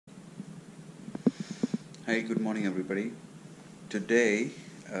Hi, good morning, everybody. Today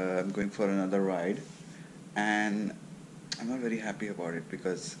I'm going for another ride, and I'm not very happy about it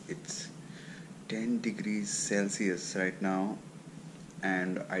because it's 10 degrees Celsius right now,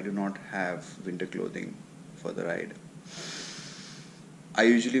 and I do not have winter clothing for the ride. I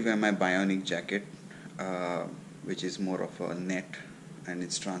usually wear my bionic jacket, uh, which is more of a net and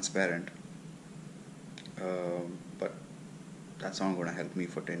it's transparent, but that's not going to help me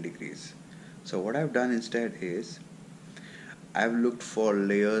for 10 degrees. So, what I've done instead is I've looked for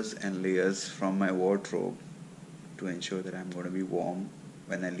layers and layers from my wardrobe to ensure that I'm going to be warm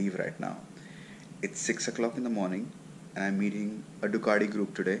when I leave right now. It's 6 o'clock in the morning, and I'm meeting a Ducati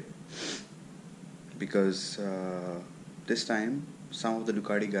group today because this time some of the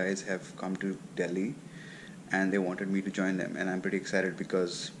Ducati guys have come to Delhi and they wanted me to join them, and I'm pretty excited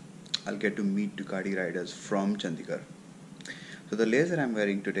because I'll get to meet Ducati riders from Chandigarh. So, the layers that I'm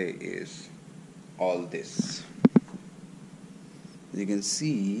wearing today is all this. As you can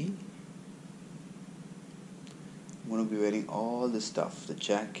see, I'm going to be wearing all this stuff: the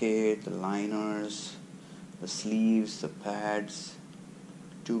jacket, the liners, the sleeves, the pads,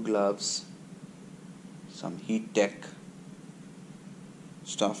 2 gloves, some heat tech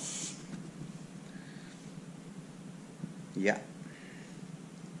stuff. Yeah,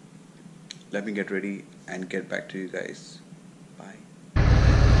 let me get ready and get back to you guys. Bye.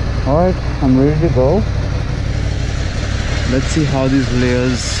 Alright, I'm ready to go. Let's see how these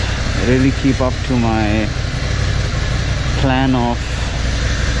layers really keep up to my plan of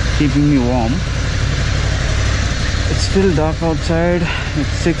keeping me warm. It's still dark outside.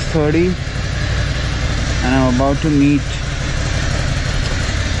 It's 6:30 and I'm about to meet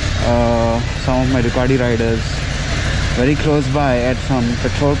some of my Ducati riders very close by at some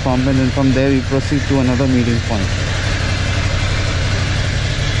petrol pump, and then from there we proceed to another meeting point.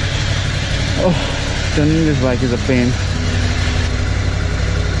 Oh, turning this bike is a pain.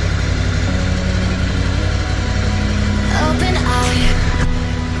 Open eye,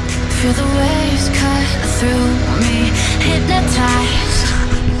 feel the waves cut through me, hypnotized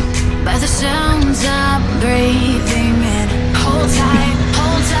by the sounds I'm breathing in. Hold tight,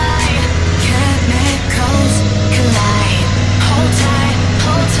 chemicals collide. Hold tight,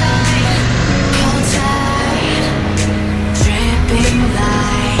 hold tight. Dripping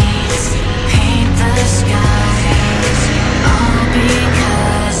lights paint the skies, all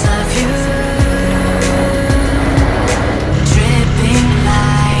because of you. Dripping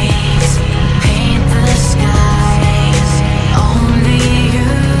lights paint the skies, only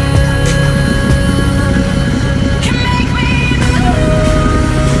you.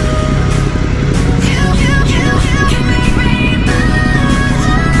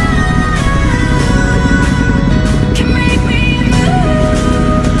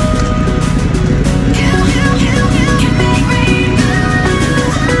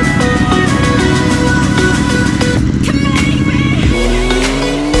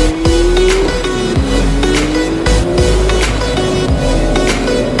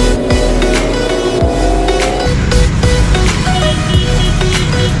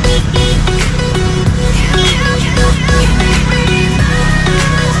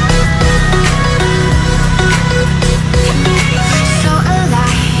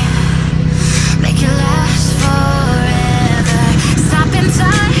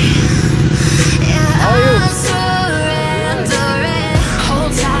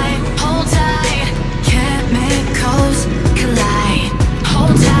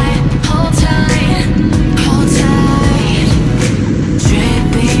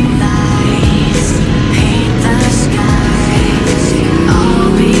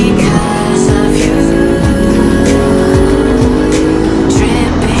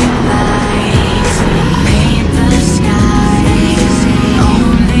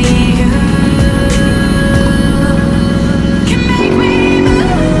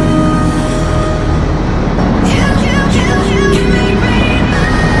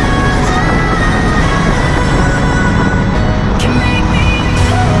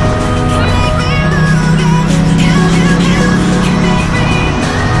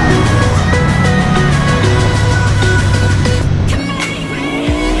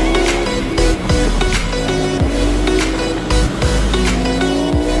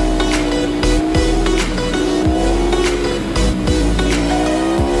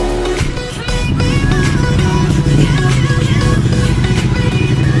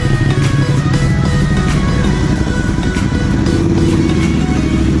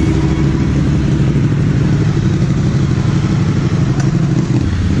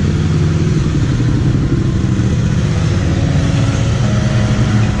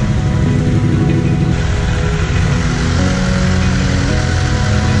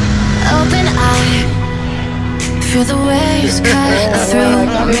 waves cut through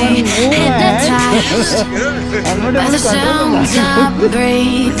me, hypnotized by the sounds I'm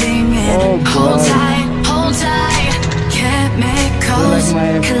breathing in. Hold tight, chemicals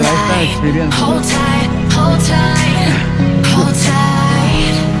collide. Hold tight, hold tight.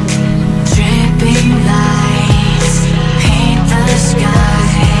 Dripping lights paint the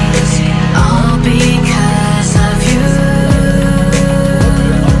skies, all because of you.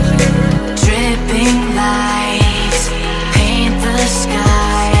 Dripping lights paint the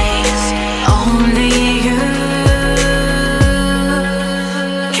skies, only you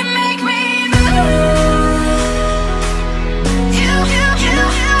can make me move. You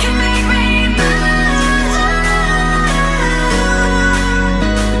can make me move.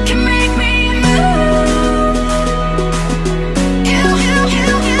 Can make me move. You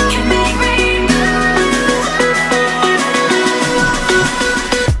can make me move.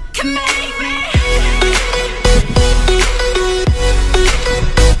 Can make me.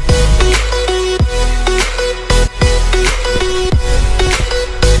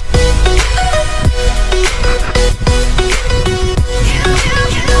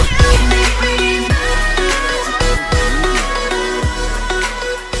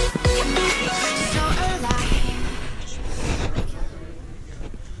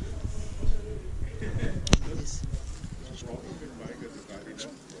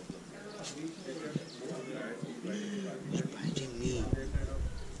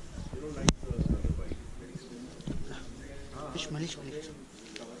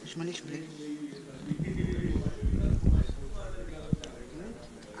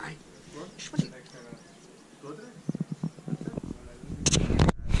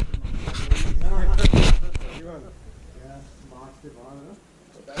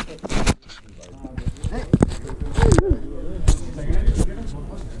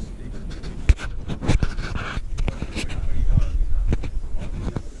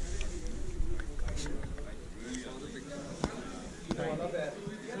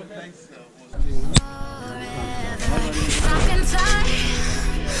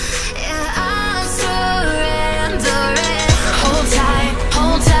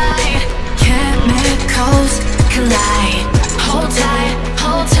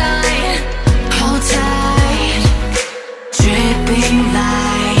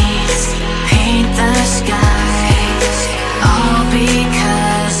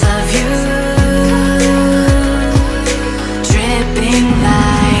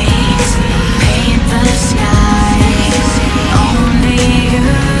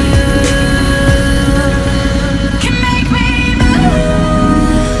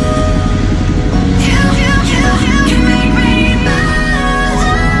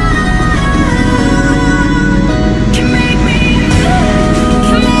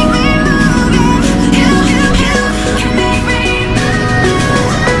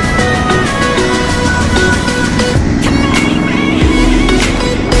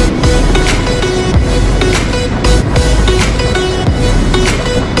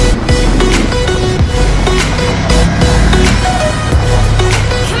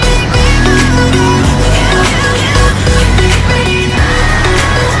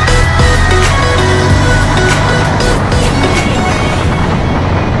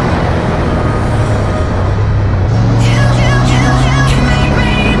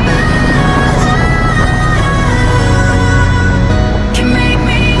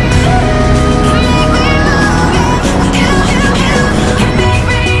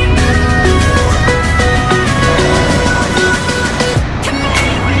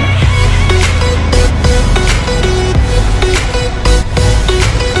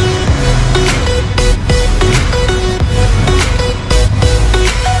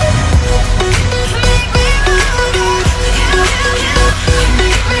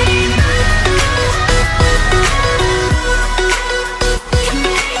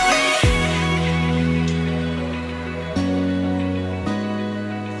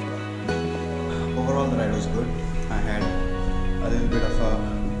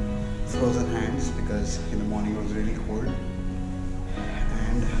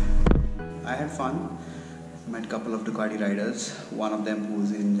 I had fun. Met a couple of Ducati riders. One of them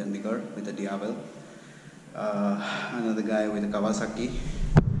who's in Chandigarh with a Diavel. Another guy with a Kawasaki.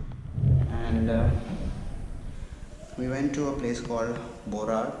 And we went to a place called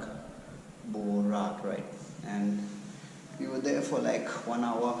Borag. Borag, right? And we were there for like 1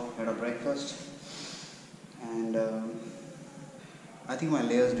 hour, had a breakfast. And I think my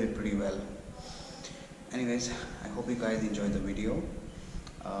layers did pretty well. Anyways, I hope you guys enjoyed the video.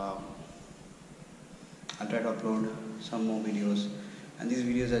 I'll try to upload some more videos, and these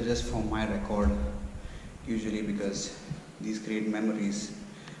videos are just for my record usually, because these great memories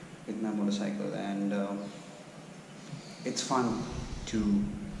with my motorcycle, and it's fun to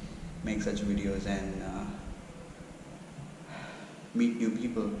make such videos and meet new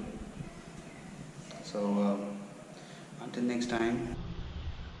people. So until next time.